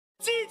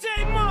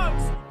DJ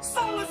Muggs,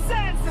 Solar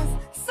Senses,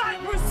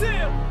 Cypress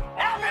Hill.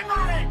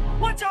 Everybody,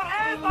 put your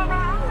hands on my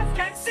eyes,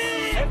 can't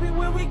see.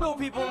 Everywhere we go,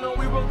 people know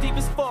we roll deep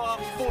as fuck.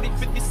 40,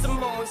 50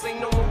 Simones,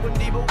 ain't no one would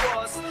leave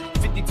us.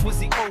 50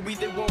 Twisty Obi,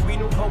 there won't be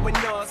no hoe in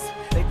us.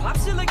 They pop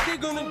shit like they're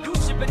gonna do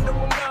shit, but no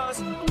one does.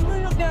 From New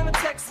York down to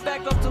Texas,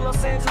 back up to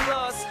Los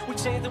Angeles. We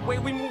change the way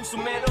we move, so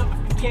man up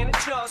if you can't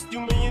adjust.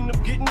 You may end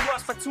up getting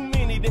rushed by too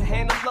many to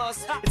handle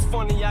us. It's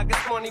funny, I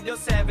guess money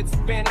does have its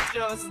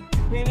advantages.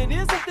 And it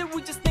isn't that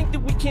we just think that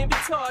we can't be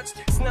touched.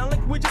 It's not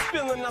like we're just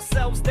feeling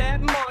ourselves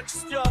that much.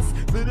 It's just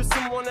that if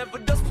someone ever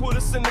does put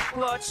us in the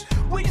clutch,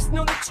 we just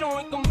know that you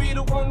ain't gonna be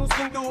the one who's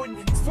gonna do it.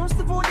 It's first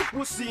of all, you're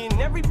pussy,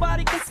 and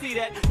everybody can see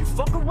that. You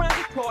fuck around,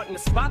 get caught in a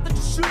spot that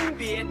you shouldn't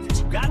be at. That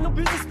you got no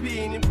business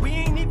being in, we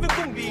ain't even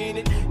gonna be in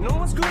it. No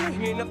one's gonna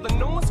hear nothing,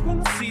 no one's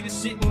gonna see the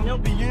shit, and they'll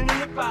be in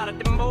and about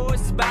it. Them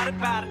boys about it,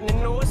 and the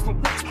noise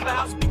from pitch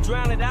clouds be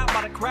drowned out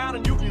by the crowd,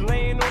 and you be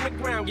laying on the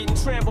ground, getting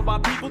trampled by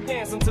people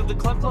dancing till the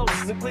club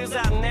closes and clears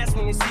out, and that's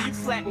when you see you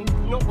flatten.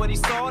 Nobody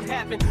saw it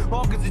happen,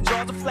 all cause the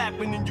jaws are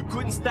flapping, and you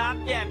couldn't stop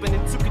yapping,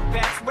 and took it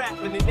past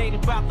rapping. It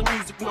ain't about the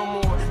music no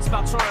more, it's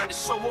about trying to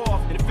show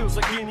off, and it feels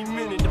like any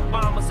minute the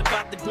bomber's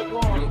about to go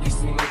off. Don't be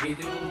seen what we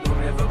do,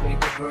 don't ever make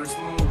the first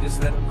move,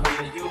 just let them come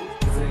to you,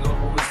 cause they gon'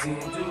 always see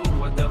and do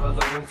what the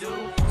other one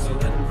do, so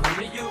let them come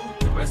to you,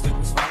 the rest of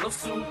us follow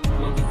suit.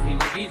 Don't be seen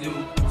what we do,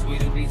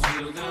 tweedle be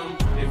tweedle them,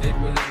 if they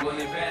really want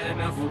it bad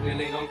enough, well then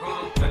they gon'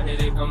 come, but here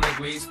they come like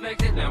we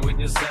expected, now we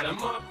just set them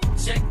up.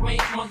 Checkmate,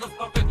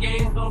 motherfucker,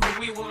 game's over,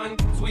 we won.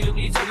 Tweedle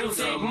be tweedle them.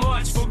 Take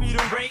much for me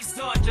to race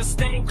up, just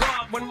thank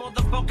God when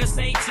motherfuckers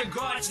hate your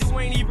guts. You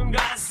ain't even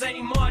gotta say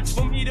much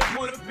for me to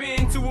put a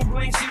pen to a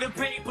blank sheet of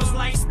papers,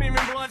 like smearing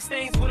blood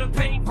stains with a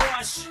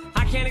paintbrush.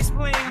 I can't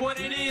explain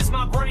what it is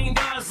my brain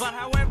does, but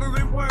however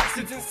it works,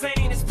 it's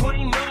insane, it's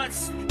plain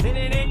nuts. And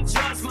it ain't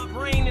just my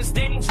brain, it's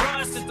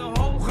dangerous. It's the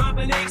whole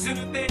combination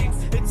of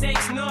things, it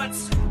takes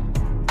nuts.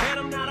 And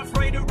I'm not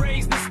afraid to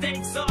raise the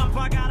stakes up.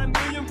 I got $1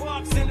 million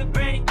in the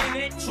bank and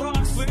it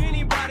trucks for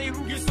anybody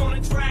who gets on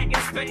the track and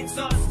spanks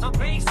us. I'm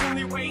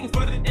patiently waiting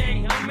for the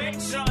day I make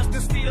sure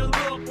to see the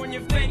look when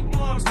you're fake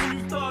mugs, when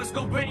you thugs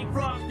go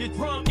bankrupt. You're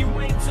drunk, you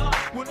ain't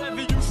tough.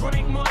 Whatever you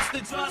drink must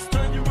adjust,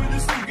 turn you into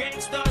some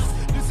gangsters.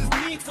 This is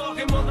me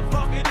talking,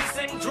 motherfucker, this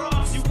ain't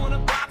drugs. You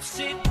wanna pop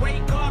shit,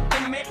 wake up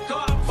and make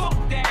up.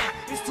 Fuck that,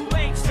 it's too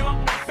late, jump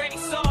my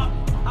face up.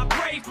 I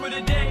pray for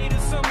the day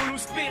that someone who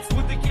spits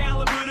with the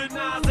caliber that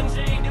Nas and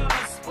Jay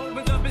does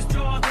opens up his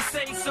jaws to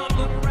say something,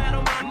 to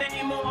rattle my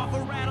name off,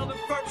 or rattle the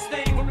first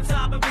thing from the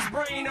top of his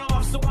brain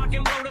off, so I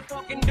can blow the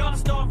fucking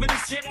dust off of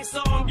this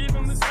chainsaw and give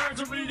him the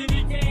surgery that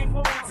he came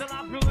for, till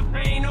I feel the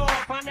pain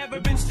off. I never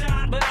been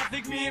shot, but I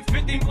think me and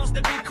 50 must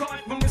have been cut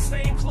from the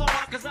same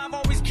cloth, cause I've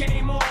always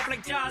came off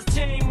like Josh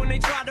Chain when they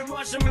tried to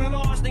rush him and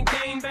lost, and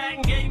came back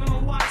and gave him a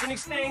watch in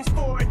exchange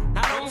for it.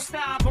 I don't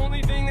stop,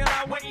 only thing that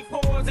I wait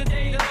for is the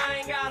day that I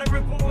ain't gotta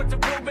report to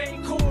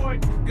probate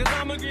court, cause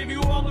I'ma give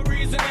you all the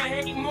reason to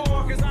hate more,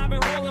 cause I've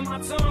been holding my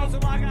tongue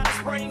till I got a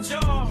sprained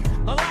jaw.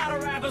 A lot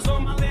of rappers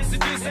on my list,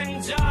 it just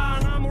ain't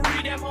John. I'ma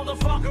read that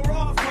motherfucker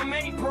off from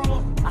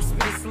April. I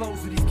spit it slow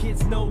so these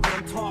kids know that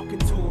I'm talking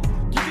to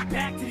them. Give it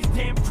back to these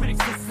damn critics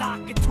and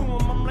sock it to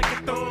them. I'm like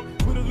a thumb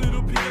with a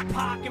little bit of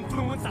pop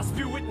influence. I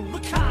spew it and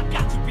look how I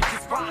got you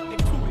bitches rocking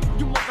to it.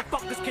 You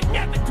motherfuckers can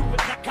never do it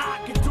like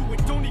I can do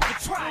it. Don't even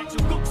try it,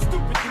 you look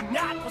stupid, do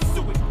not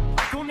pursue it.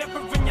 Don't ever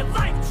in your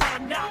life try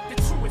to knock the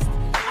truest.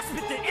 I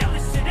spit the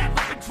illest shit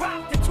ever been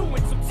dropped into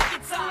it. So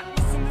tick-tock,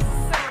 listen to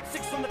the sound,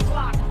 6 on the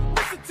clock.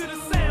 Listen to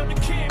the sound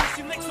of Kim,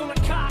 she licks on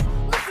the cock.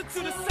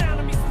 Listen to the sound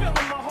of me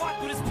spilling my heart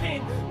through this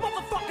pen.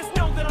 Motherfuckers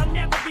know that I'll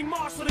never be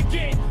marshaled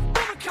again.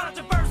 No the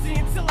controversy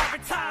until I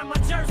retire my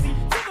jersey,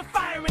 till the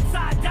fire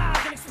inside dies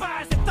and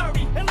expires at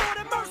 30. And Lord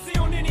have mercy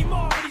on any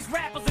more of these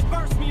rappers that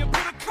verse me, or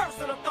put a curse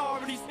on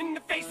authorities. In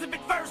the face of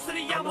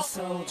adversity, I'm a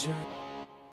soldier.